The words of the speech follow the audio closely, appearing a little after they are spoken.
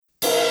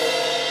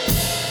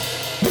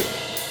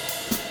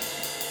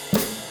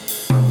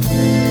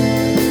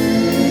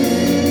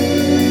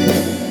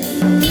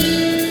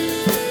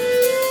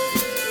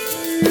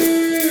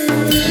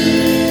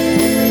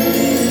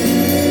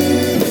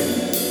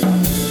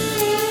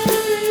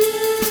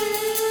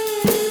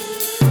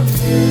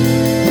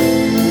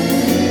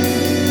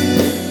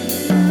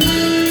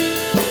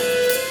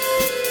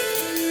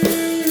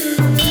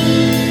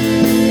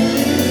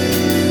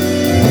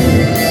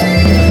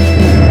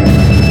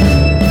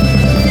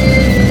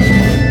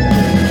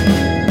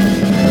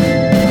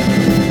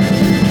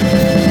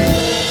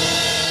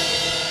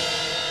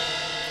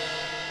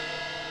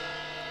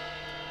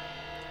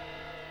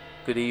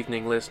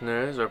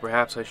listeners, or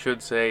perhaps I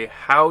should say,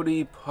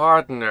 howdy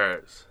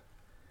partners.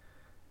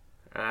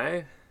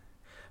 Alright?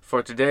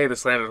 For today, the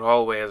Slanted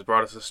Hallway has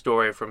brought us a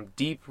story from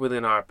deep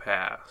within our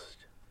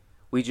past.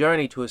 We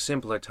journey to a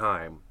simpler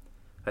time,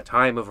 a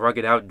time of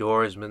rugged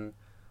outdoorsmen,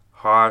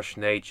 harsh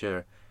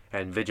nature,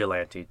 and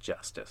vigilante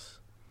justice.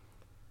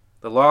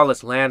 The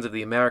lawless lands of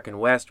the American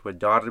West were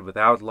dotted with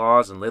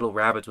outlaws and little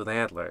rabbits with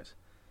antlers.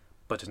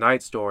 But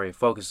tonight's story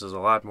focuses a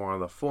lot more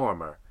on the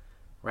former,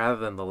 rather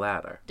than the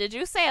latter. Did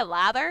you say a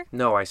lather?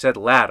 No, I said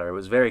latter. It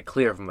was very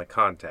clear from the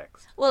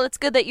context. Well, it's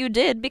good that you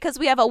did, because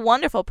we have a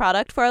wonderful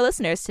product for our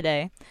listeners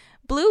today.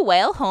 Blue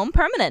Whale Home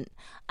Permanent.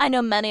 I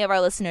know many of our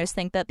listeners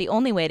think that the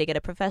only way to get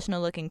a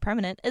professional-looking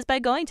permanent is by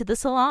going to the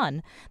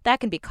salon. That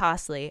can be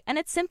costly, and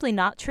it's simply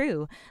not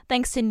true,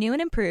 thanks to new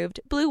and improved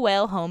Blue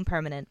Whale Home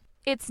Permanent.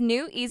 Its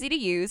new,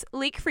 easy-to-use,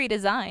 leak-free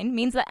design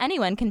means that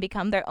anyone can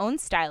become their own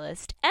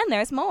stylist, and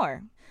there's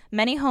more.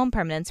 Many home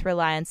permanents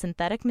rely on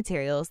synthetic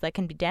materials that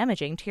can be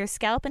damaging to your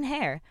scalp and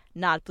hair.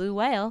 Not Blue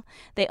Whale.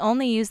 They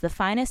only use the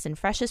finest and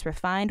freshest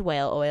refined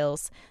whale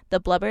oils.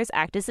 The blubbers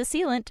act as a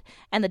sealant,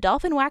 and the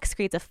dolphin wax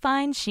creates a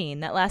fine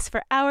sheen that lasts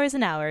for hours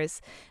and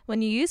hours.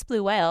 When you use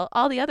Blue Whale,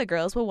 all the other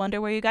girls will wonder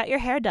where you got your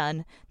hair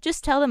done.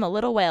 Just tell them a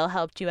little whale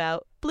helped you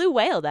out. Blue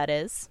Whale, that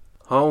is.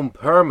 Home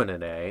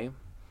permanent, eh?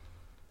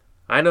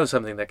 I know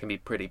something that can be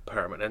pretty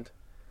permanent.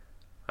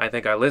 I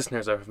think our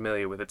listeners are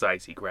familiar with its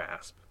icy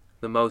grasp.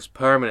 The most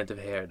permanent of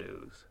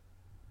hairdos.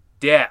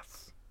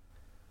 Death!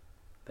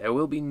 There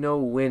will be no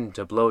wind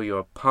to blow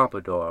your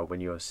pompadour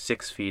when you're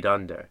 6 feet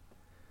under.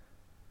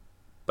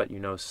 But you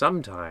know,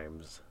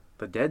 sometimes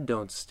the dead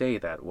don't stay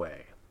that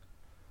way.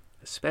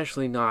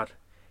 Especially not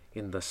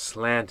in the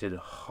slanted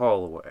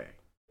hallway.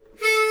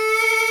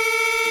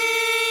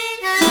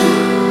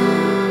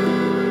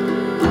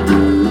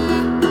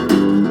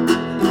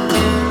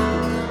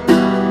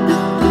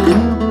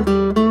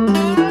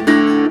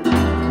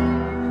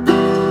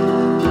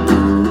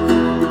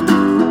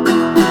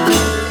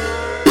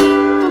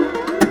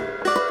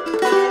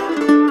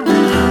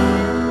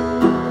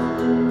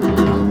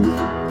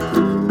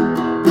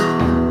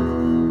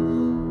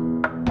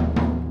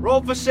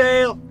 For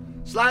sale,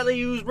 slightly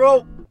used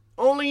rope,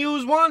 only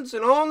used once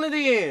and only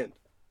the end.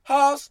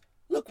 Hoss,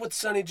 look what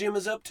Sonny Jim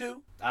is up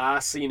to. I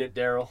seen it,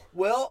 Daryl.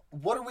 Well,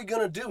 what are we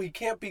gonna do? He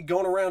can't be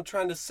going around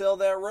trying to sell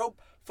that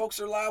rope. Folks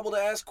are liable to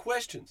ask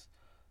questions.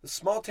 The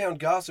small town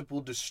gossip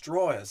will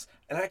destroy us,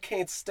 and I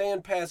can't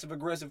stand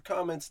passive-aggressive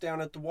comments down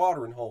at the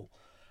watering hole.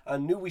 I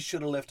knew we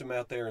should have left him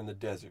out there in the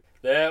desert.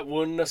 That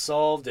wouldn't have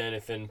solved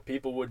anything.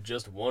 People would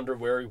just wonder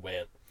where he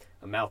went.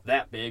 A mouth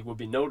that big would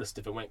be noticed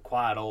if it went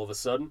quiet all of a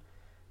sudden.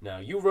 Now,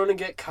 you run and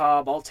get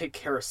Cobb. I'll take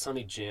care of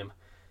Sonny Jim.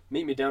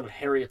 Meet me down at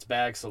Harriet's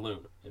Bag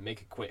Saloon, and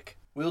make it quick.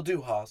 Will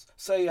do, Hoss.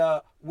 Say,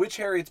 which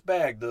Harriet's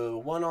Bag? The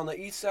one on the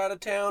east side of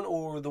town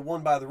or the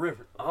one by the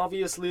river?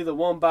 Obviously the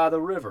one by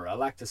the river. I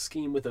like to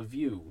scheme with a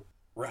view.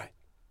 Right.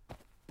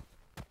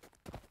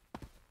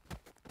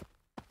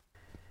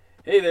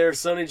 Hey there,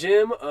 Sonny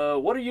Jim.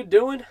 What are you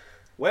doing?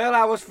 Well,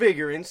 I was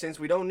figuring, since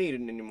we don't need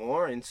it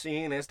anymore, and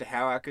seeing as to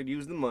how I could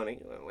use the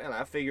money, well,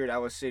 I figured I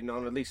was sitting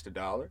on at least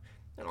 $1.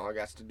 And all I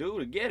got to do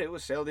to get it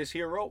was sell this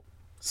here rope.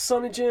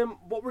 Sonny Jim,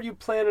 what were you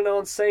planning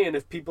on saying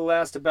if people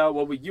asked about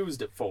what we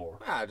used it for?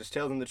 I just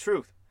tell them the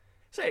truth.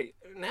 Say,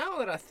 now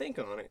that I think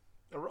on it,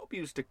 a rope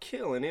used to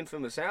kill an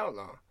infamous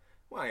outlaw.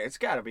 Why, it's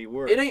gotta be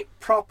worse. It ain't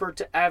proper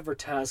to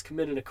advertise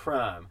committing a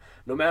crime,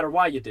 no matter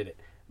why you did it.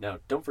 Now,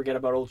 don't forget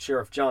about old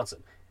Sheriff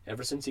Johnson.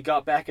 Ever since he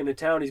got back into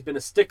town, he's been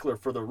a stickler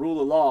for the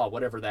rule of law,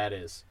 whatever that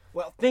is.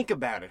 Well, think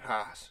about it,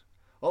 Hoss.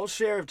 Old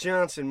Sheriff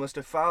Johnson must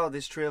have followed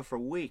this trail for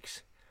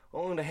weeks,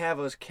 only to have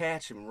us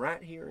catch him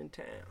right here in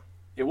town.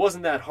 It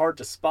wasn't that hard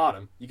to spot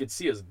him. You could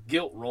see his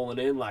guilt rolling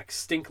in like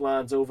stink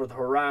lines over the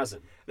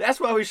horizon. That's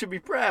why we should be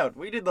proud.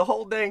 We did the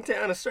whole dang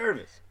town a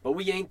service. But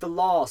we ain't the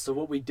law, so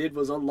what we did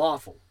was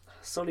unlawful.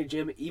 Sonny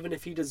Jim, even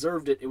if he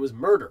deserved it, it was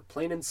murder,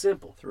 plain and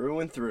simple.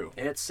 Through and through.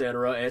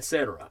 Etc.,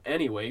 etc.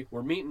 Anyway,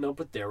 we're meeting up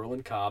with Daryl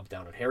and Cobb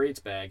down at Harriet's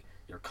Bag.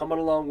 You're coming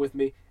along with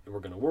me, and we're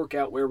going to work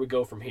out where we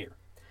go from here.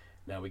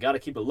 Now, we got to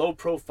keep a low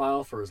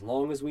profile for as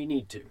long as we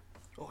need to.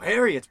 Oh,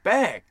 Harriet's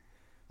Bag.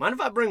 Mind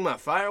if I bring my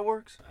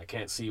fireworks? I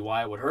can't see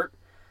why it would hurt.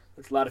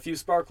 Let's light a few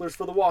sparklers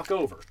for the walk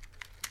over.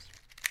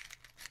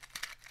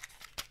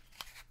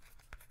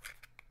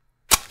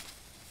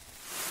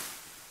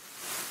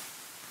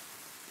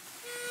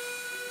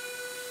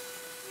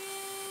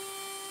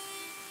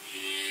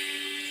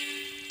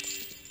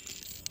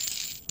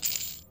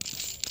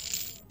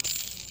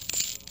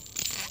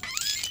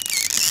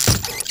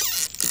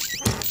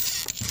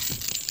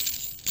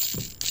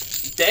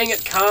 Dang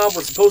it, Cobb,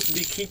 we're supposed to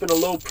be keeping a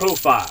low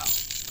profile.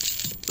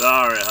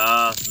 Sorry,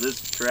 Hoss.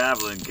 This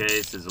traveling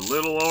case is a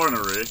little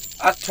ornery.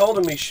 I told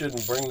him he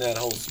shouldn't bring that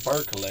whole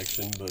spur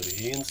collection, but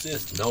he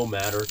insisted. No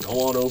matter.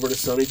 Go on over to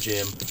Sonny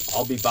Jim.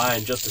 I'll be by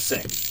in just a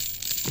sec.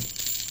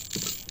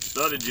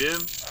 Sonny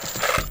Jim?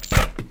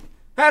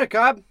 Howdy,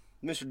 Cobb.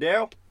 Mr.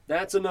 Darrell.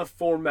 That's enough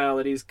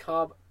formalities,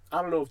 Cobb.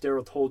 I don't know if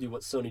Daryl told you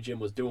what Sonny Jim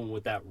was doing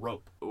with that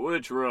rope.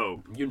 Which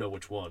rope? You know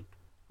which one.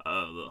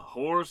 The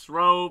horse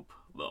rope?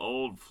 The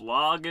old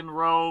flogging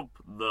rope?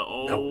 The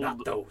old... No,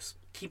 not those.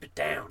 Keep it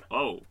down.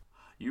 Oh,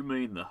 you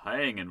mean the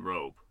hanging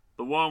rope.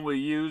 The one we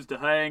used to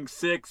hang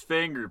Six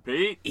Finger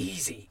Pete?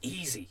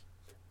 Easy.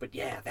 But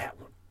yeah, that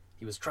one.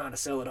 He was trying to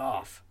sell it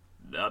off.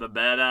 Not a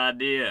bad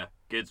idea.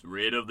 Gets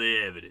rid of the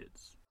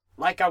evidence.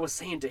 Like I was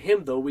saying to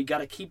him, though, we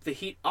gotta keep the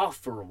heat off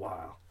for a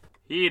while.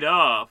 Heat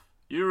off?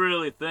 You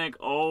really think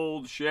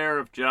old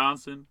Sheriff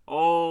Johnson,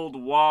 old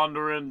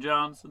Wandering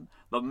Johnson,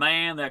 the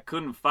man that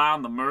couldn't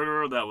find the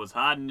murderer that was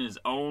hiding in his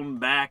own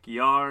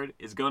backyard,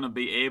 is gonna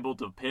be able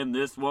to pin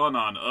this one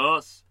on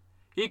us?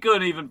 He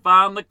couldn't even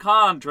find the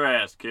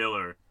contrast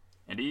killer,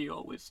 and he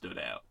always stood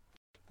out.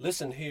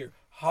 Listen here,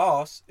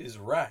 Hoss is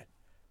right.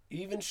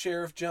 Even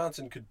Sheriff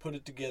Johnson could put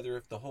it together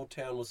if the whole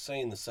town was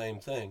saying the same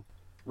thing.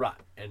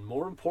 Right, and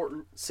more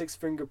important, Six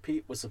Finger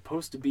Pete was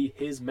supposed to be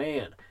his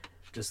man.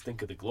 Just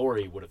think of the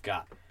glory he would have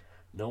got.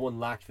 No one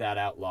liked that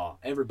outlaw.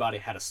 Everybody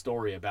had a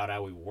story about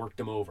how he worked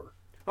him over.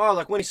 Oh,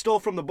 like when he stole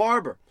from the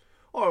barber.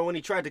 Or when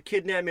he tried to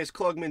kidnap Miss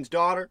Klugman's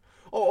daughter.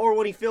 Or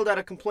when he filled out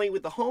a complaint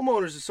with the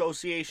Homeowners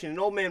Association and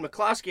old man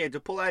McCloskey had to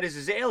pull out his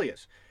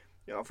azaleas.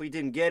 You know, if we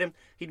didn't get him,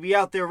 he'd be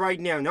out there right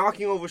now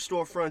knocking over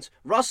storefronts,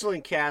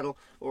 rustling cattle,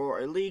 or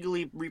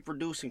illegally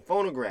reproducing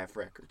phonograph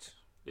records.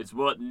 It's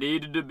what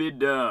needed to be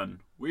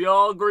done. We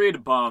all agreed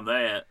upon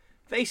that.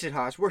 Face it,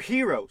 Haas, we're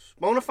heroes.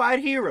 Bona fide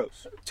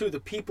heroes. To the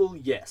people,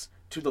 yes.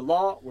 To the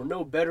law, we're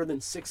no better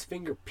than Six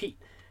Finger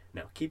Pete.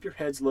 Now keep your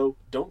heads low,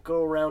 don't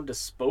go around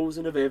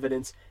disposing of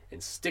evidence,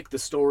 and stick the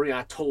story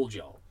I told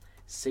y'all.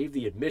 Save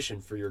the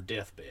admission for your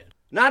deathbed.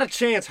 Not a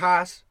chance,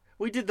 Haas.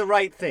 We did the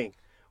right thing.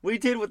 We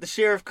did what the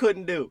sheriff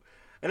couldn't do.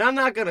 And I'm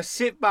not going to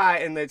sit by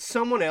and let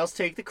someone else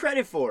take the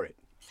credit for it.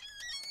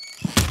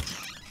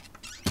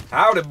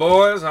 Howdy,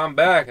 boys. I'm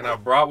back, and I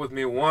brought with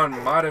me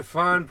one mighty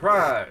fine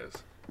prize.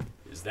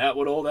 Is that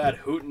what all that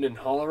hooting and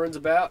hollering's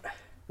about?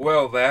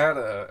 Well,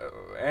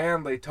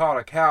 and they taught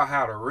a cow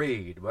how to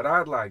read, but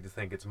I'd like to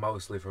think it's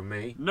mostly for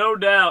me. No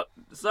doubt,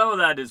 some of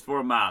that is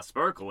for my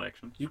spur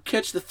collection. You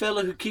catch the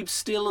fella who keeps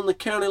stealing the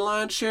county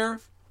line,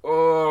 Sheriff?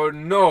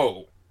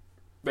 No.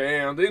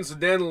 And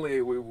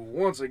incidentally, we will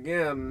once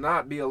again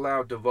not be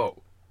allowed to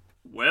vote.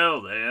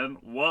 Well then,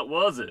 what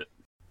was it?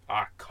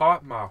 I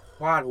caught my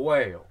white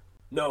whale.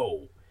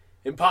 No.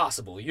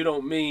 Impossible. You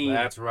don't mean...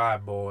 That's right,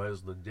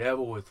 boys. The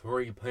devil with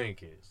three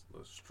pinkies.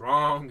 The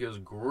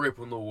strongest grip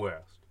in the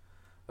West.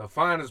 The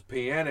finest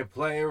piano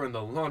player in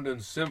the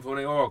London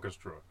Symphony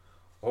Orchestra.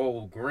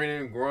 Old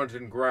grinning,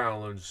 grunting,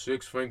 growling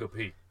Six Finger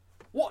Pete.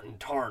 What in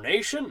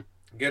tarnation?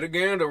 Get a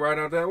gander right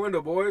out that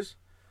window, boys.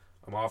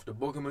 I'm off to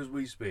book 'em as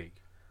we speak.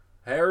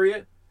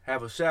 Harriet,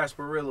 have a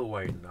sarsaparilla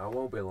waiting. I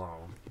won't be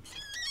long.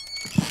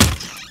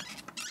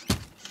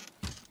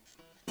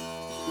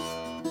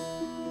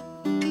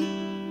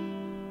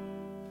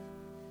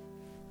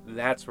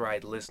 That's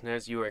right,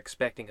 listeners. You are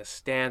expecting a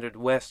standard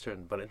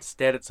Western, but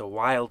instead it's a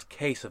wild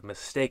case of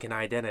mistaken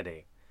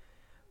identity.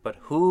 But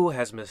who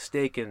has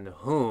mistaken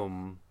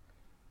whom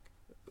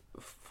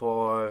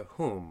for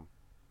whom?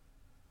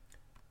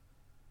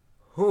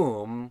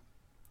 Whom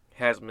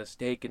has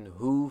mistaken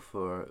who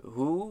for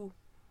who?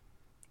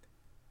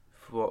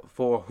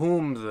 For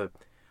whom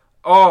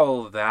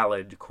all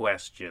valid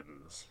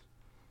questions.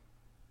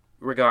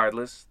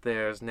 Regardless,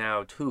 there's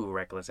now 2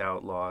 reckless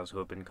outlaws who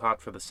have been caught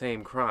for the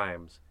same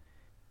crimes.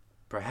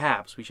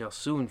 Perhaps we shall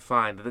soon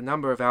find that the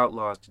number of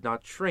outlaws did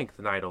not shrink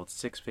the night old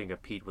Six Finger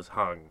Pete was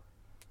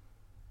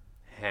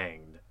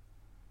hanged.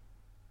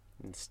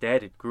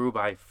 Instead, it grew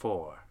by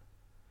 4.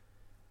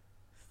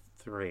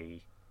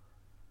 3.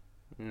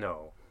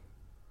 No.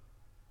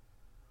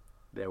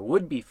 There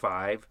would be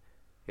 5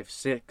 if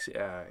Six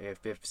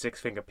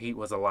Finger Pete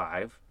was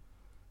alive,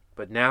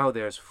 but now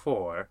there's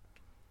 4.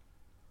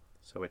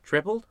 So it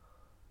tripled?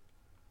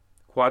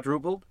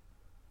 Quadrupled?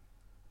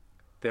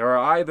 There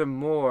are either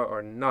more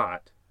or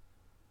not,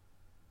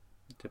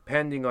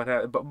 depending on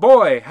how... But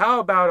boy, how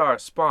about our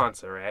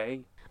sponsor, eh?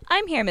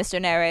 I'm here, Mr.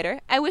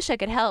 Narrator. I wish I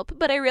could help,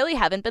 but I really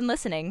haven't been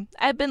listening.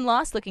 I've been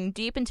lost looking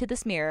deep into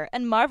this mirror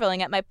and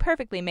marveling at my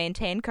perfectly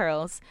maintained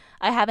curls.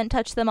 I haven't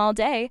touched them all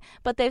day,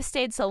 but they've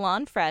stayed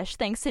salon fresh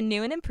thanks to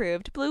new and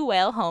improved Blue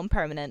Whale Home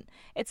Permanent.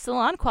 It's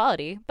salon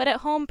quality, but at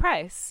home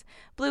price.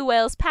 Blue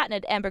Whale's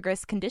patented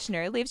ambergris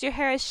conditioner leaves your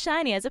hair as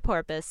shiny as a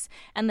porpoise,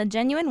 and the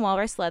genuine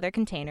walrus leather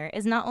container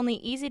is not only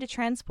easy to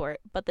transport,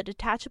 but the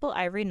detachable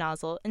ivory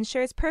nozzle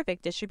ensures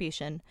perfect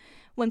distribution.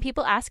 When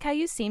people ask how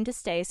you seem to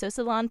stay so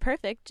salon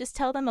perfect, just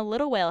tell them a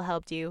little whale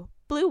helped you.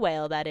 Blue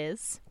Whale, that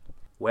is.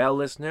 Well,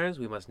 listeners,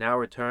 we must now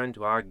return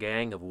to our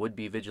gang of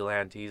would-be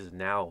vigilantes and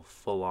now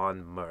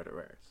full-on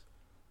murderers.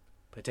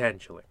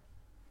 Potentially.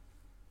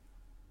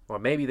 Or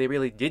maybe they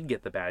really did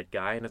get the bad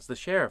guy and it's the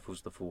sheriff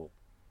who's the fool.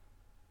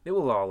 It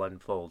will all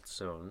unfold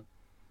soon.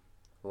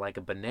 Like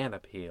a banana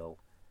peel,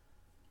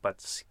 but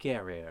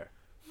scarier.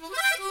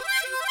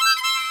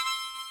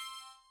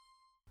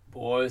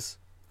 Boys,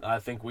 I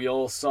think we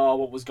all saw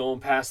what was going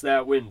past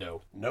that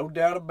window. No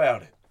doubt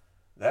about it.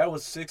 That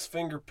was Six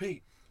Finger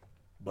Pete.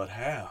 But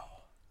how?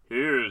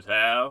 Here's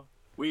how.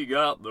 We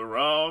got the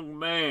wrong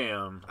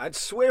man. I'd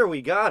swear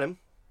we got him.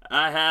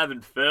 I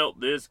haven't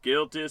felt this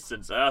guilty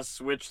since I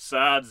switched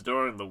sides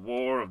during the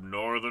War of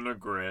Northern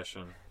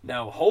Aggression.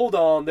 Now hold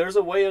on, there's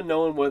a way of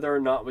knowing whether or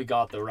not we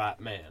got the right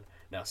man.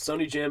 Now,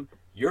 Sonny Jim,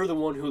 you're the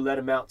one who led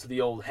him out to the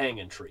old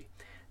hanging tree.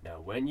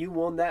 Now, when you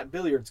won that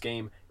billiards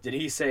game, did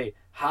he say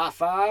high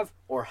five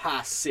or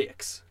high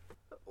six?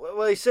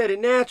 Well, he said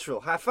it natural.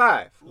 High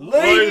five.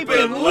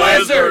 Leaping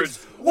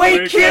lizards!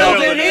 We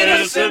killed an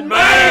innocent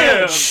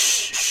man!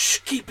 Shh,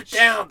 keep it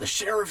down. The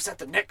sheriff's at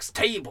the next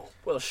table.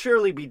 Well,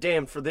 surely be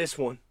damned for this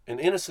one. An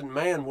innocent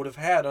man would have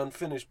had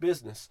unfinished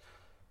business.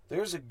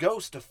 There's a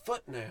ghost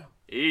afoot now.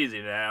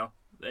 Easy now.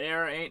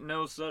 There ain't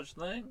no such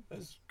thing.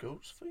 As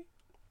ghost feet?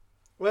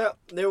 Well,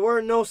 there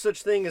weren't no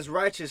such thing as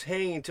righteous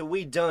hanging till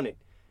we done it.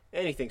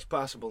 Anything's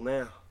possible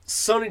now.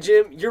 Sonny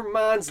Jim, your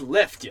mind's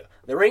left you.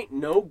 There ain't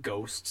no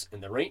ghosts,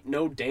 and there ain't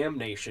no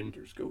damnation.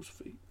 There's ghost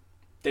feet.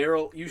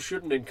 Daryl, you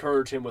shouldn't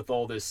encourage him with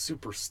all this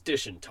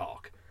superstition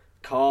talk.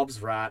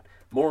 Cobb's right.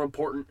 More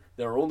important,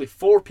 there are only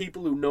 4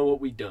 people who know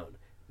what we done.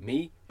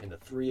 Me and the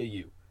 3 of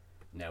you.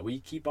 Now we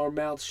keep our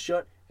mouths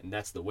shut, and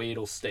that's the way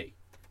it'll stay.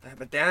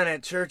 But down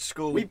at church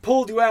school... We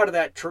pulled you out of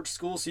that church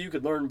school so you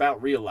could learn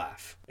about real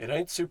life. It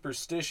ain't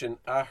superstition.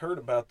 I heard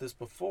about this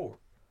before.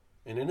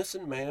 An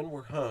innocent man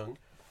were hung,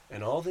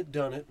 and all that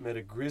done it met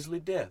a grisly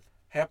death.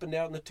 Happened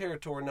out in the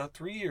territory not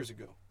 3 years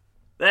ago.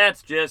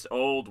 That's just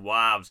old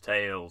wives'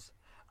 tales.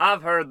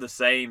 I've heard the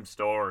same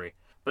story,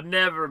 but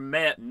never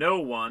met no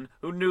one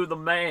who knew the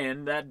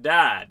man that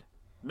died.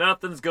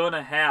 Nothing's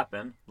gonna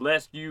happen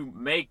lest you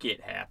make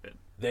it happen.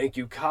 Thank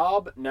you,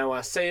 Cobb. Now I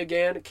say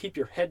again, keep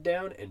your head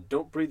down and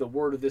don't breathe a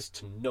word of this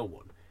to no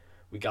one.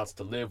 We got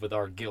to live with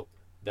our guilt.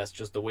 That's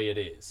just the way it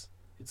is.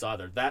 It's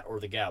either that or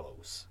the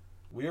gallows.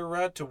 We're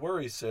right to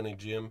worry, Sonny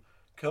Jim.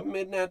 Come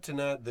midnight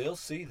tonight, they'll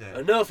see that.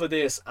 Enough of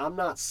this. I'm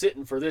not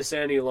sitting for this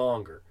any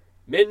longer.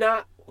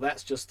 Midnight? Well,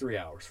 that's just 3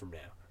 hours from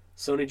now.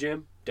 Sonny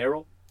Jim,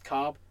 Daryl,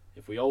 Cobb,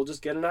 if we all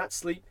just get a night's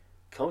sleep,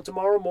 come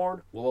tomorrow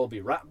morning, we'll all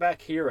be right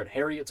back here at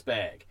Harriet's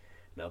bag.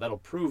 Now that'll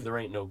prove there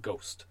ain't no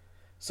ghost.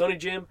 Sonny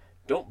Jim,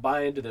 don't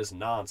buy into this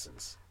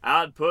nonsense.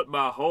 I'd put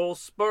my whole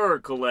spur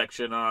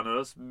collection on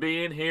us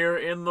being here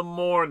in the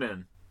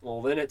morning.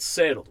 Well, then it's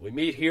settled. We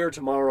meet here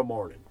tomorrow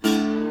morning.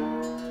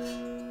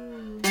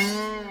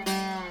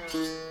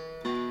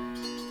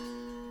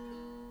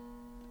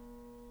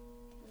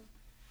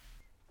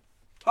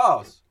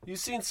 Hoss, you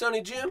seen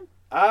Sonny Jim?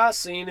 I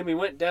seen him. He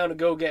went down to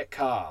go get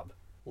Cobb.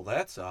 Well,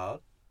 that's odd.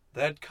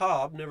 That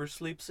Cobb never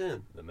sleeps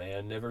in. The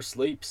man never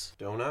sleeps.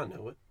 Don't I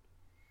know it?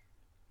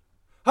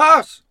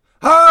 Hoss!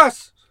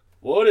 Hoss!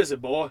 What is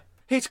it, boy?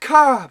 It's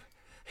Cobb.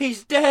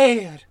 He's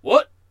dead.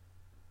 What?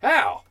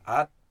 How?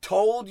 I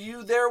told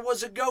you there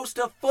was a ghost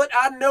afoot.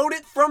 I knowed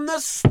it from the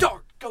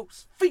start.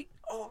 Ghost feet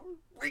on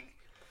me.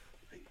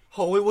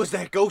 Oh, it was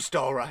that ghost,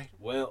 all right.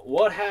 Well,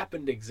 what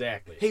happened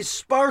exactly? His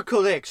spur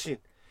collection.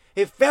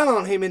 It fell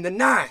on him in the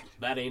night.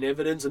 That ain't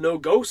evidence of no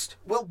ghost.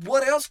 Well,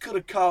 what else could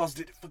have caused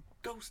it if a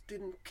ghost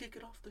didn't kick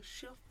it off the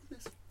shelf with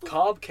his foot?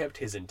 Cobb kept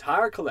his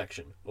entire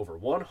collection, over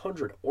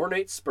 100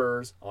 ornate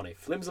spurs, on a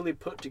flimsily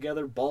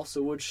put-together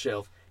balsa wood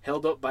shelf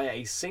held up by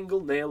a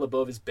single nail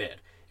above his bed.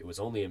 It was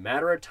only a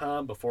matter of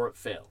time before it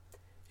fell.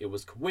 It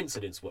was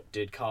coincidence what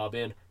did Cobb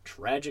in.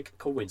 Tragic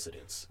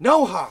coincidence.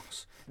 No,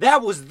 Hoss.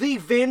 That was the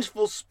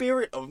vengeful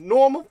spirit of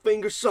Normal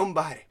Finger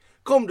somebody.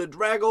 Come to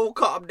drag old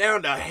Cobb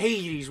down to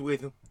Hades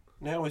with him.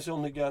 Now he's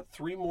only got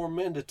 3 more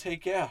men to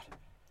take out.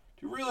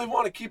 Do you really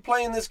want to keep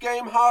playing this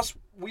game, Hoss?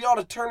 We ought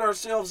to turn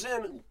ourselves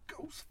in, and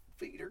ghost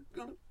feet are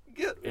gonna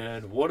get him.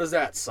 And what does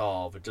that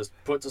solve? It just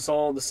puts us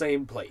all in the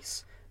same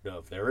place. Now,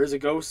 if there is a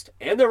ghost,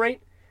 and there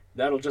ain't,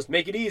 that'll just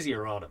make it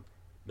easier on him.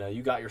 Now,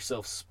 you got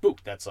yourself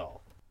spooked, that's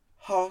all.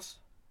 Hoss,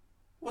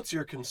 what's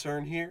your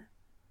concern here?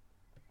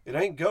 It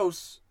ain't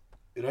ghosts.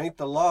 It ain't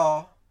the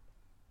law.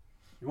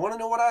 You want to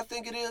know what I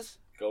think it is?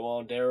 Go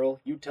on, Daryl.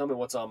 You tell me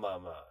what's on my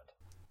mind.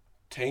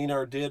 Tain't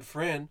our dead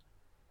friend.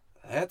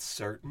 That's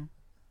certain.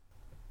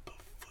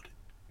 Befooted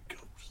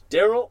ghost.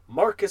 Daryl,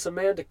 Marcus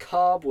Amanda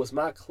Cobb was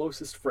my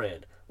closest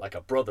friend, like a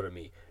brother to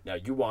me. Now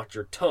you watch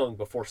your tongue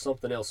before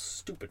something else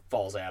stupid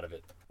falls out of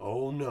it.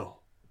 Oh, no.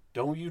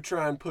 Don't you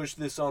try and push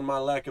this on my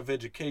lack of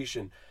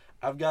education.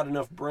 I've got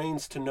enough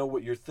brains to know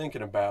what you're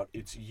thinking about.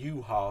 It's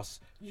you, Hoss.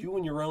 You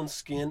and your own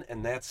skin,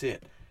 and that's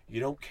it. You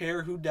don't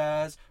care who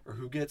dies or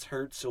who gets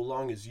hurt so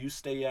long as you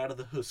stay out of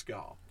the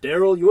huskall.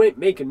 Daryl, you ain't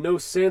making no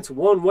sense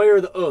one way or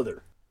the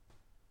other.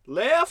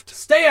 Left?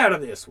 Stay out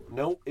of this one.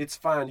 No, it's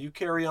fine. You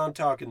carry on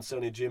talking,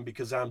 Sonny Jim,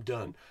 because I'm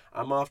done.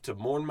 I'm off to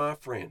mourn my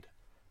friend.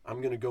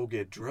 I'm going to go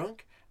get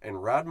drunk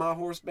and ride my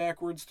horse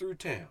backwards through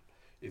town.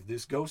 If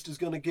this ghost is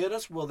going to get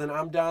us, well, then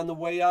I'm dying the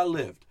way I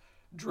lived.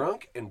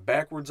 Drunk and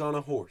backwards on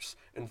a horse.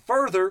 And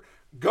further,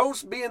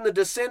 ghosts being the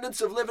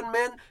descendants of living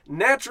men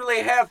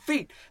naturally have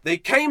feet. They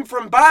came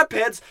from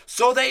bipeds,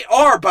 so they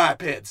are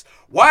bipeds.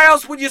 Why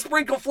else would you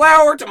sprinkle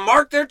flour to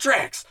mark their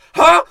tracks?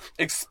 Huh?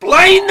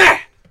 Explain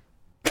that!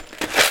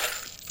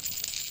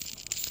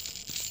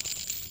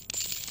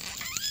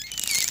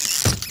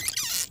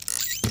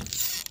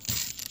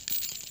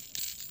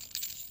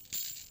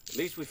 At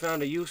least we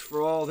found a use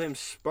for all them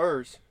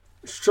spurs.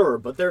 Sure,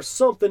 but there's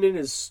something in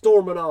his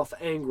storming off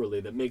angrily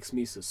that makes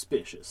me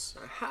suspicious.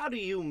 How do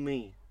you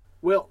mean?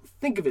 Well,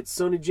 think of it,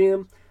 Sonny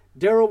Jim.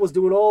 Daryl was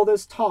doing all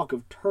this talk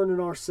of turning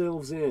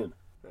ourselves in.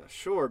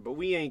 Sure, but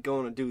we ain't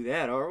gonna do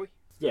that, are we?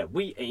 Yeah,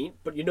 we ain't,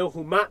 but you know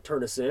who might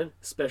turn us in,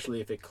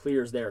 especially if it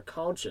clears their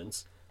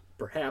conscience.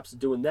 Perhaps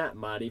doing that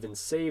might even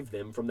save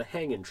them from the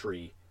hanging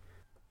tree.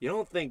 You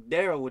don't think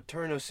Daryl would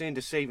turn us in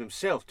to save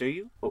himself, do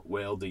you?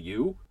 Well, do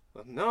you?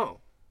 Well,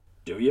 no.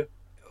 Do you?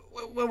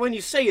 Well, when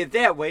you say it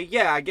that way,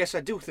 yeah, I guess I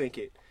do think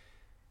it.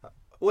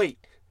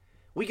 Wait,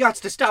 we got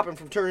to stop him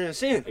from turning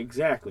us in.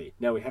 Exactly.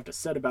 Now we have to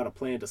set about a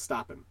plan to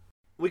stop him.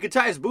 We could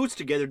tie his boots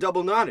together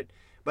double knotted.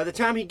 By the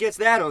time he gets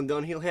that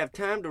undone, he'll have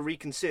time to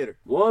reconsider.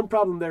 One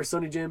problem there,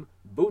 Sonny Jim.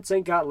 Boots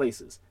ain't got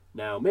laces.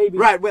 Now, maybe...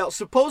 Right, well,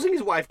 supposing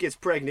his wife gets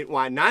pregnant,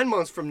 why, 9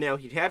 months from now,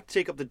 he'd have to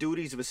take up the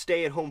duties of a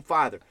stay-at-home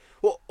father.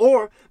 Well,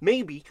 or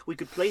maybe we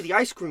could play the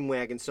ice cream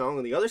wagon song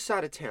on the other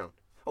side of town.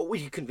 Oh,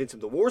 we could convince him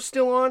the war's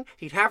still on.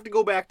 He'd have to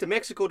go back to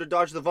Mexico to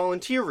dodge the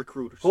volunteer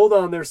recruiters. Hold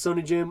on there,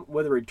 Sonny Jim.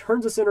 Whether he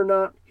turns us in or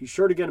not, he's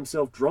sure to get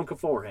himself drunk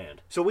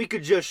beforehand. So we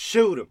could just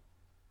shoot him.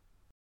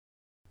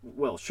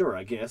 Well, sure,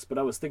 I guess, but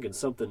I was thinking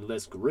something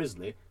less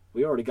grisly.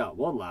 We already got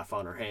one life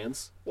on our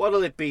hands.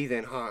 What'll it be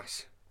then,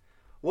 Hoss?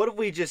 What if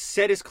we just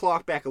set his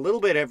clock back a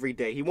little bit every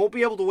day? He won't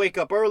be able to wake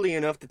up early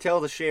enough to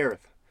tell the sheriff.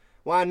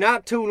 Why,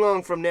 not too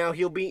long from now,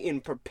 he'll be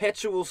in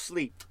perpetual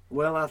sleep.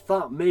 Well, I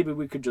thought maybe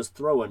we could just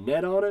throw a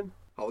net on him.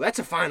 Oh, that's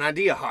a fine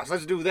idea, Hoss.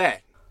 Let's do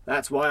that.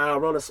 That's why I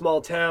run a small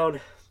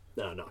town.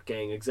 No, not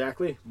gang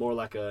exactly. More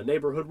like a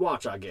neighborhood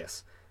watch, I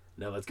guess.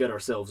 Now let's get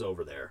ourselves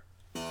over there.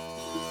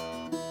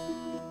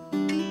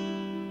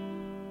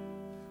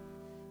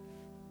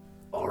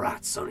 All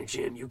right, Sonny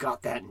Jim, you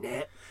got that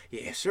net?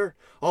 Yes, sir.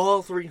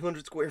 All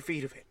 300 square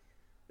feet of it.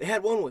 They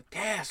had one with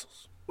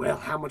tassels. Well,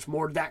 how much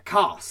more did that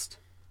cost?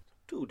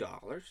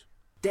 $2.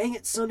 Dang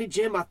it, Sonny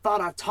Jim, I thought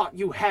I taught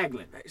you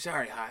haggling.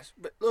 Sorry, Hoss,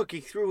 but look, he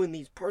threw in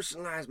these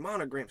personalized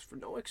monograms for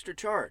no extra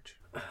charge.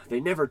 They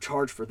never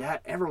charge for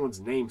that. Everyone's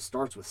name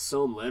starts with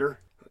some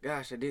letter. Oh,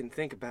 gosh, I didn't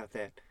think about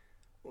that.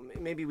 Well,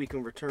 maybe we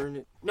can return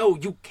it. No,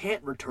 you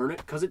can't return it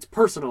because it's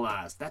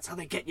personalized. That's how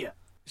they get you.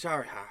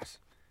 Sorry, Hoss.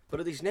 But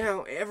at least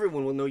now,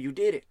 everyone will know you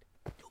did it.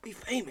 You'll be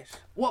famous.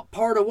 What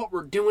part of what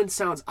we're doing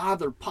sounds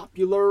either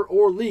popular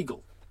or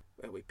legal?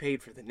 Well, we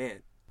paid for the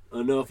net.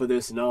 Enough of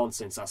this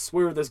nonsense. I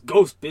swear this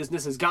ghost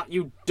business has got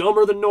you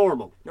dumber than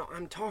normal. No,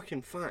 I'm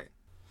talking fine.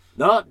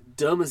 Not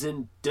dumb as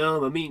in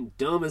dumb. I mean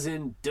dumb as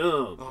in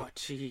dumb. Oh,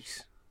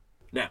 jeez.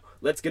 Now,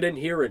 let's get in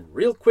here and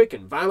real quick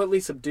and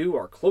violently subdue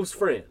our close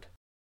friend.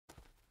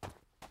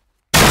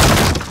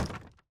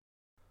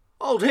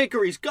 Old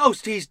Hickory's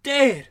ghost, he's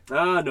dead.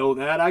 I know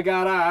that. I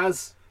got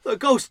eyes. The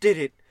ghost did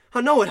it. I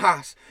know it,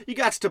 Hoss. You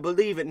got to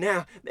believe it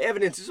now. The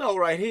evidence is all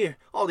right here.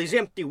 All these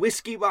empty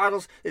whiskey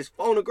bottles, this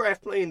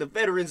phonograph playing the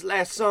veteran's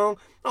last song.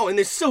 Oh, and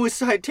this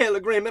suicide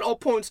telegram, it all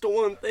points to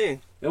one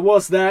thing. And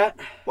what's that?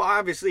 Well,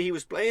 obviously he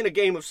was playing a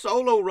game of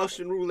solo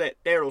Russian roulette,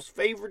 Daryl's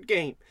favorite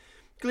game.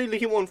 Clearly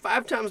he won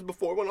 5 times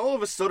before when all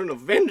of a sudden a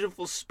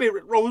vengeful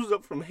spirit rose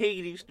up from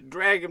Hades to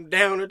drag him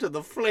down into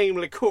the flame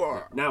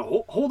liqueur.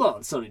 Now, hold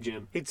on, Sonny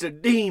Jim. It's a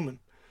demon,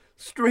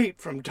 straight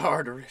from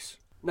Tartarus.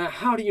 Now,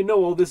 how do you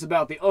know all this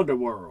about the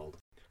underworld?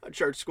 A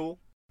church school.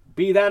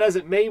 Be that as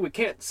it may, we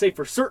can't say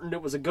for certain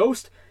it was a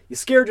ghost. You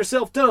scared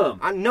yourself dumb.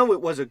 I know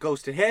it was a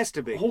ghost. It has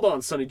to be. Hold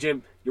on, Sonny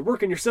Jim. You're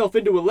working yourself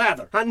into a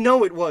lather. I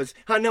know it was.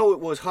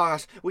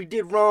 Hoss. We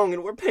did wrong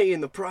and we're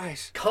paying the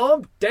price.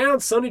 Calm down,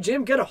 Sonny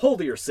Jim. Get a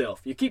hold of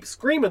yourself. You keep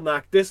screaming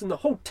like this and the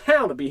whole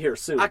town will be here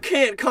soon. I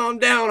can't calm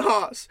down,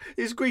 Hoss.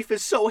 This grief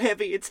is so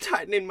heavy it's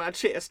tightening my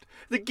chest.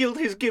 The guilt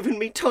has given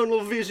me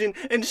tunnel vision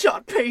and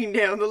shot pain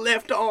down the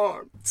left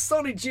arm.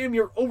 Sonny Jim,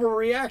 you're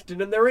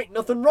overreacting and there ain't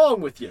nothing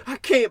wrong with you. I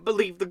can't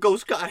believe the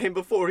ghost got him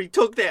before he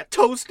took that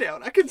toast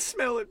out. I can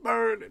smell it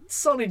burning.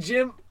 Sonny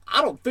Jim,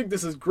 I don't think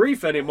this is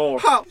grief anymore.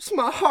 Pops,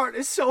 my heart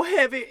is so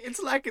heavy,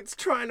 it's like it's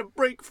trying to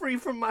break free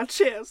from my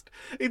chest.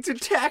 It's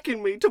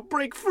attacking me to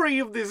break free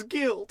of this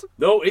guilt.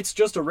 No, it's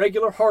just a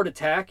regular heart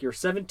attack. You're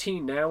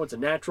 17 now. It's a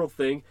natural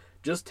thing.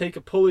 Just take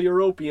a pull of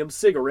your opium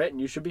cigarette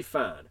and you should be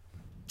fine.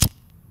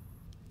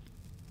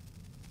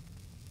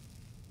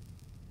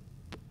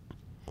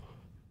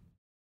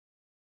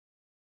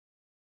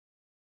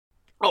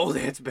 Oh,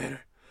 that's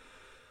better.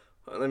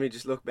 Well, let me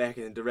just look back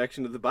in the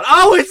direction of the body.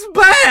 Oh, it's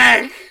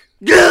back!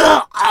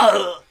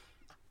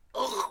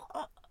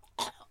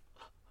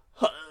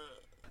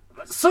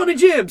 Sonny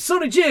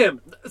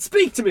Jim,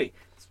 speak to me.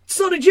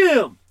 Sonny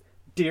Jim!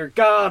 Dear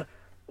God,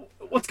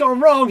 what's gone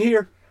wrong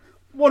here?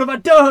 What have I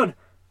done?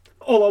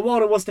 All I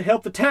wanted was to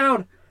help the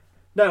town.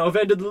 Now I've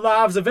ended the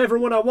lives of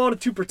everyone I wanted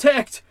to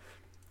protect.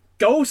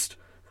 Ghost?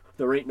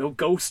 There ain't no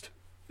ghost.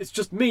 It's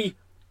just me,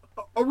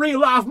 a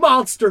real live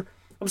monster.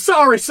 I'm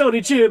sorry,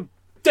 Sonny Jim.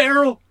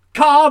 Daryl,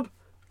 Cobb,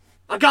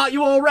 I got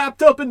you all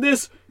wrapped up in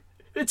this.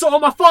 It's all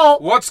my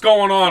fault. What's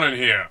going on in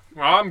here?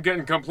 Well, I'm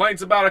getting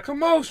complaints about a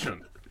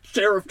commotion.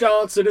 Sheriff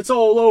Johnson, it's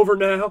all over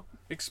now.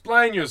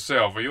 Explain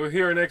yourself, or you'll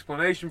hear an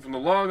explanation from the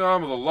long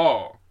arm of the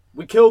law.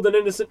 We killed an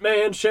innocent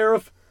man,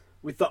 Sheriff.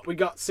 We thought we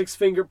got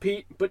Six-Finger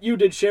Pete, but you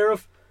did,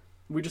 Sheriff.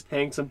 We just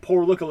hanged some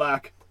poor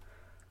look-alike.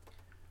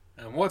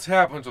 And what's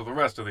happened to the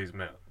rest of these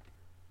men?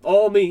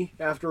 All me,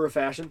 after a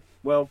fashion.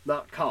 Well,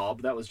 not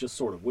Cobb, that was just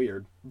sort of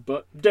weird.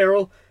 But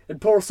Daryl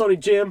and poor Sonny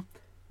Jim,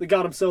 they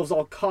got themselves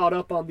all caught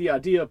up on the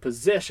idea of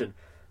possession,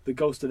 the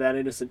ghost of that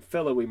innocent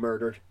fellow we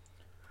murdered.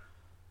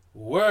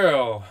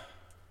 Well,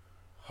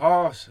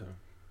 Hoss,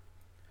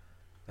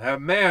 that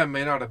man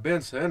may not have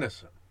been so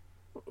innocent.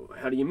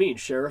 How do you mean,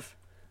 Sheriff?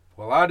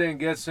 Well, I didn't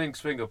get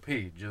Six-Finger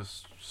Pete,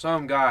 just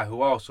some guy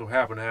who also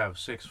happened to have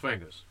 6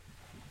 fingers.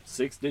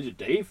 Six-Digit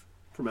Dave?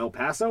 From El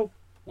Paso?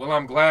 Well,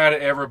 I'm glad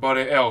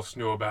everybody else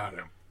knew about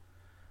him.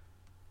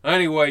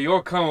 Anyway,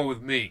 you're coming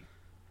with me.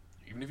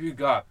 Even if you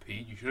got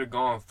Pete, you should have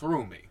gone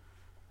through me.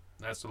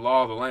 That's the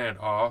law of the land,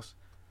 Hoss.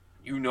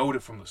 You knowed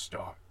it from the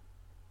start.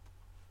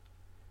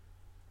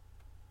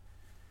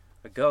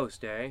 A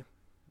ghost, eh?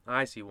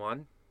 I see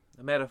one.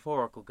 A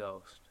metaphorical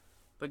ghost.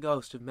 The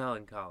ghost of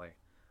melancholy.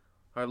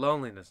 Or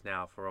loneliness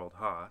now for old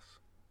Hoss.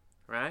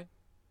 Right?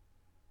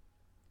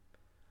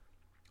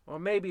 Or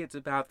maybe it's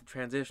about the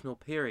transitional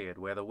period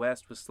where the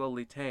West was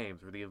slowly tamed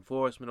through the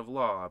enforcement of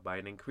law by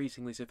an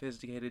increasingly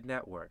sophisticated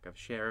network of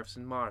sheriffs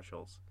and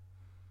marshals.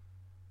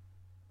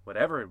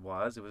 Whatever it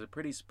was a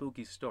pretty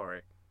spooky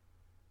story.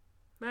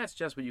 That's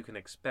just what you can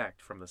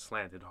expect from the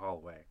slanted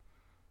hallway.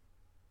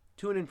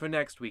 Tune in for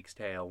next week's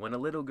tale, when a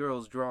little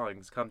girl's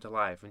drawings come to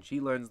life and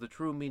she learns the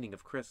true meaning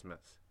of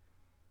Christmas.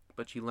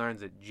 But she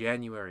learns it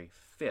January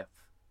 5th.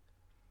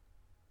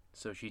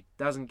 So she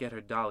doesn't get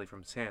her dolly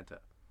from Santa.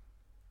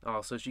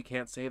 Also, she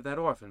can't save that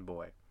orphan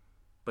boy.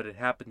 But it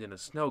happened in a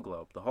snow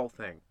globe, the whole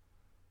thing.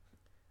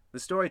 The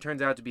story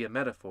turns out to be a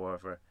metaphor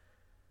for...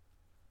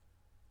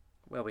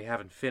 Well, we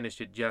haven't finished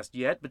it just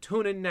yet, but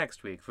tune in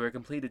next week for a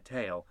completed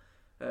tale.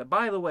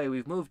 By the way,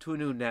 we've moved to a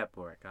new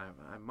network.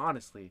 I'm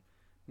honestly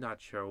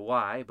not sure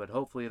why, but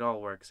hopefully it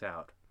all works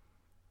out.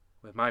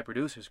 With my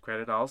producer's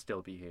credit, I'll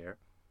still be here.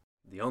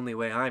 The only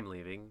way I'm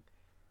leaving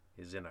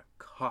is in a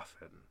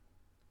coffin.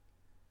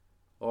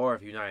 Or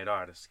if United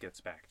Artists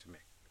gets back to me.